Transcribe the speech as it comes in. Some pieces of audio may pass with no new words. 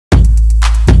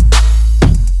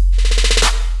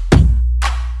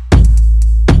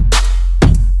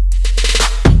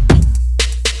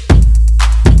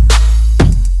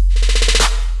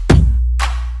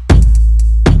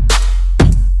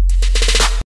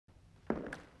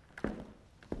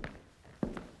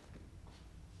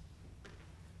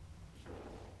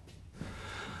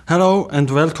Hello and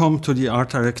welcome to the Art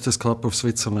Directors Club of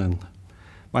Switzerland.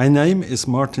 My name is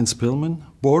Martin Spillmann,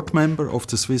 board member of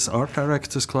the Swiss Art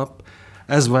Directors Club,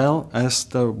 as well as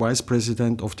the vice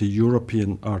president of the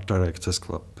European Art Directors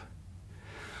Club.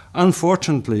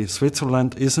 Unfortunately,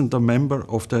 Switzerland isn't a member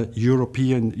of the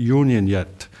European Union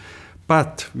yet,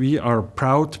 but we are a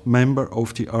proud member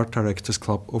of the Art Directors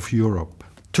Club of Europe.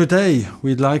 Today,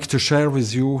 we'd like to share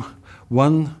with you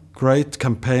one great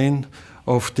campaign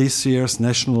of this year's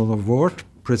National Award,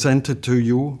 presented to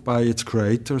you by its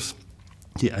creators,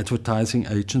 the advertising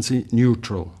agency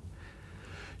Neutral.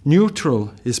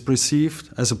 Neutral is perceived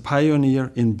as a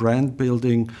pioneer in brand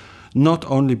building, not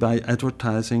only by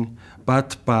advertising,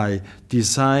 but by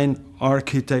design,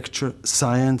 architecture,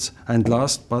 science, and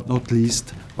last but not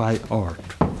least, by art.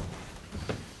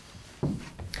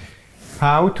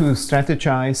 How to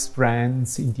strategize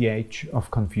brands in the age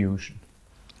of confusion.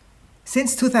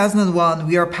 Since 2001,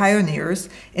 we are pioneers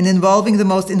in involving the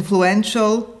most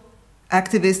influential,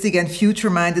 activistic and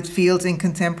future-minded fields in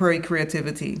contemporary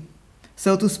creativity.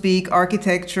 So to speak,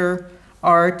 architecture,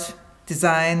 art,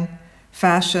 design,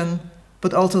 fashion,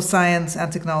 but also science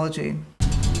and technology.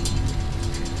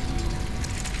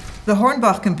 The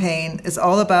Hornbach campaign is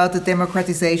all about the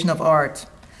democratization of art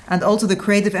and also the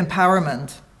creative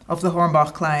empowerment of the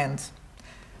Hornbach client.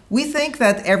 We think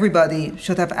that everybody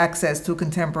should have access to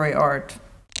contemporary art.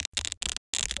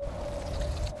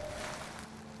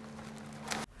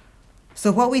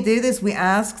 So what we did is we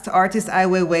asked artist Ai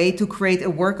Weiwei to create a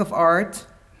work of art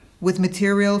with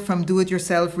material from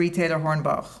do-it-yourself retailer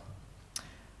Hornbach.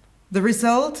 The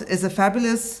result is a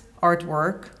fabulous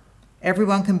artwork.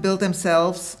 Everyone can build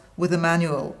themselves with a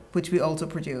manual, which we also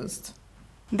produced.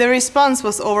 The response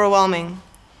was overwhelming.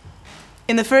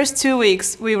 In the first 2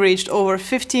 weeks, we reached over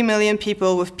 50 million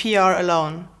people with PR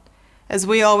alone. As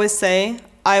we always say,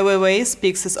 Ai Weiwei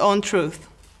speaks his own truth.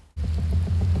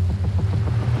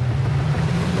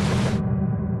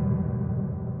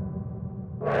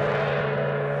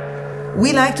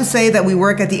 We like to say that we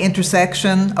work at the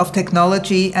intersection of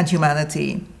technology and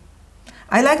humanity.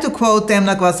 I like to quote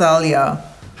Demna Gvasalia,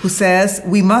 who says,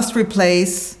 "We must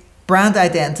replace brand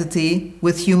identity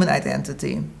with human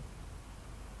identity."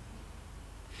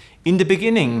 In the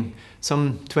beginning,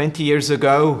 some 20 years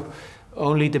ago,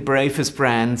 only the bravest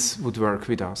brands would work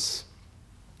with us.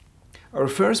 Our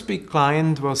first big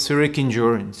client was Zurich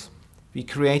Insurance. We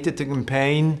created a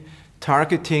campaign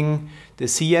targeting the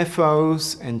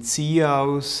CFOs and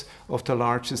CEOs of the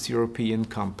largest European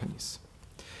companies.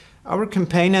 Our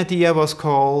campaign idea was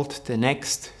called The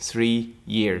Next 3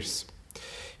 Years.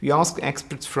 We asked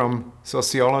experts from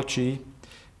sociology,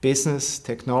 business,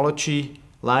 technology,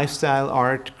 lifestyle,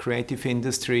 art, creative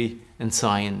industry, and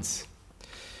science.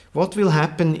 What will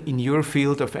happen in your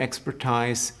field of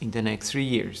expertise in the next 3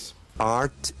 years?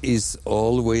 Art is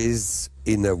always,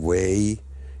 in a way,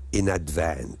 in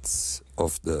advance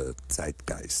of the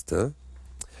zeitgeist.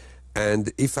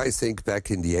 And if I think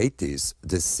back in the 80s,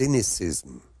 the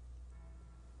cynicism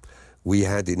we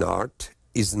had in art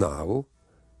is now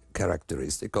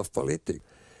characteristic of politics.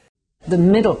 The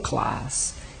middle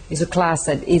class is a class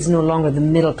that is no longer the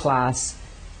middle class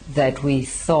that we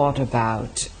thought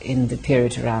about in the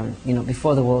period around,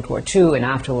 before the World War II and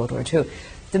after World War II.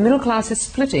 The middle class is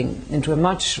splitting into a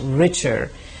much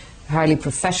richer, highly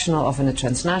professional, often a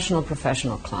transnational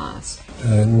professional class.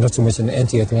 Not so much an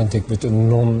anti-Atlantic, but a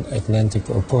non-Atlantic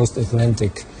or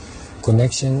post-Atlantic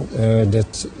connection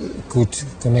that could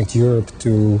connect Europe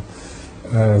to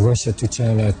Russia, to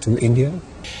China, to India.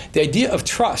 The idea of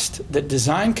trust, that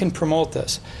design can promote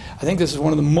this, I think this is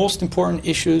one of the most important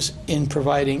issues in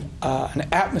providing an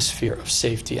atmosphere of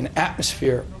safety, an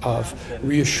atmosphere of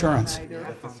reassurance.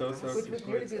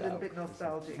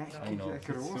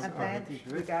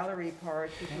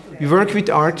 We work with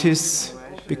artists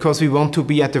because we want to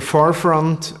be at the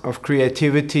forefront of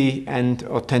creativity and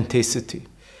authenticity.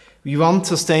 We want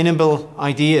sustainable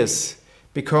ideas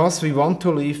because we want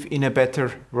to live in a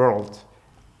better world.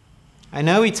 I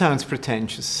know it sounds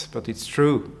pretentious, but it's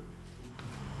true.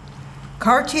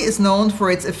 Cartier is known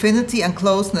for its affinity and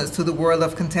closeness to the world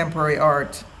of contemporary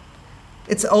art.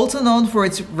 It's also known for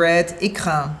its red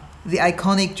écrin, the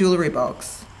iconic jewelry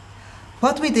box.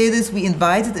 What we did is we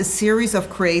invited a series of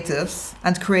creatives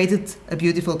and created a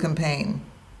beautiful campaign.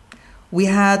 We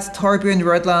had Torbjörn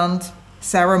Rödland,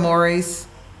 Sarah Morris,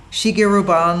 Shigeru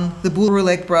Ban, the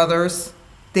Bulrulek brothers,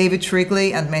 David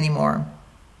Shrigley, and many more.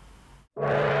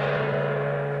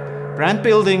 Brand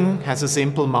building has a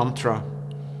simple mantra: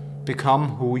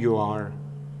 become who you are.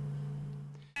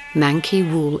 Manky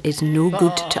wool is no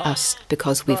good to us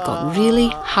because we've got really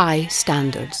high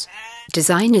standards.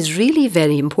 Design is really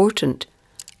very important,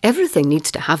 Everything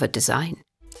needs to have a design.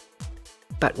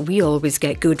 But we always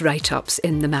get good write-ups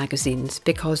in the magazines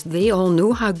because they all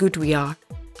know how good we are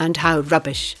and how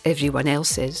rubbish everyone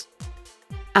else is.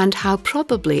 And how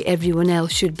probably everyone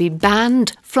else should be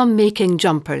banned from making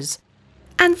jumpers.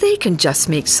 And they can just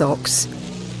make socks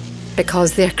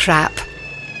because they're crap.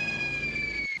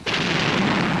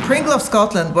 Pringle of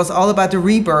Scotland was all about the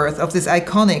rebirth of this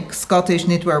iconic Scottish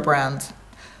knitwear brand.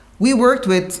 We worked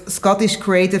with Scottish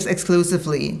creatives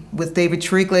exclusively, with David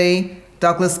Shrigley,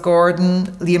 Douglas Gordon,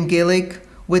 Liam Gillick,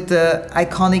 with the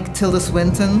iconic Tilda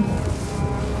Swinton.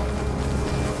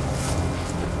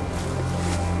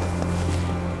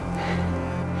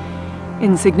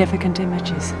 Insignificant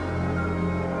images.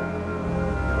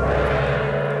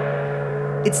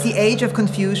 It's the age of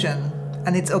confusion,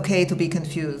 and it's okay to be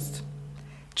confused.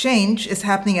 Change is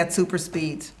happening at super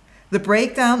speed. The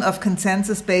breakdown of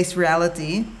consensus-based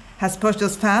reality has pushed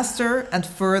us faster and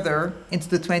further into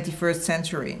the 21st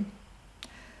century.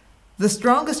 The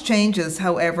strongest changes,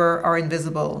 however, are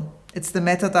invisible. It's the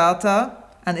metadata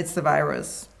and it's the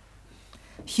virus.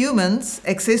 Humans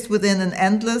exist within an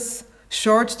endless,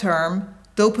 short-term,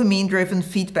 dopamine-driven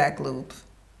feedback loop.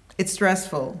 It's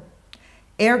stressful.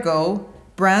 Ergo,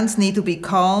 brands need to be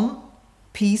calm,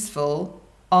 peaceful,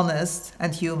 honest,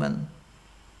 and human.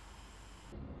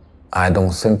 I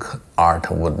don't think art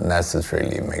would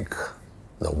necessarily make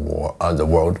the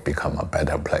world become a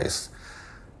better place.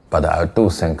 But I do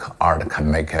think art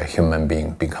can make a human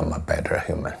being become a better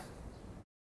human.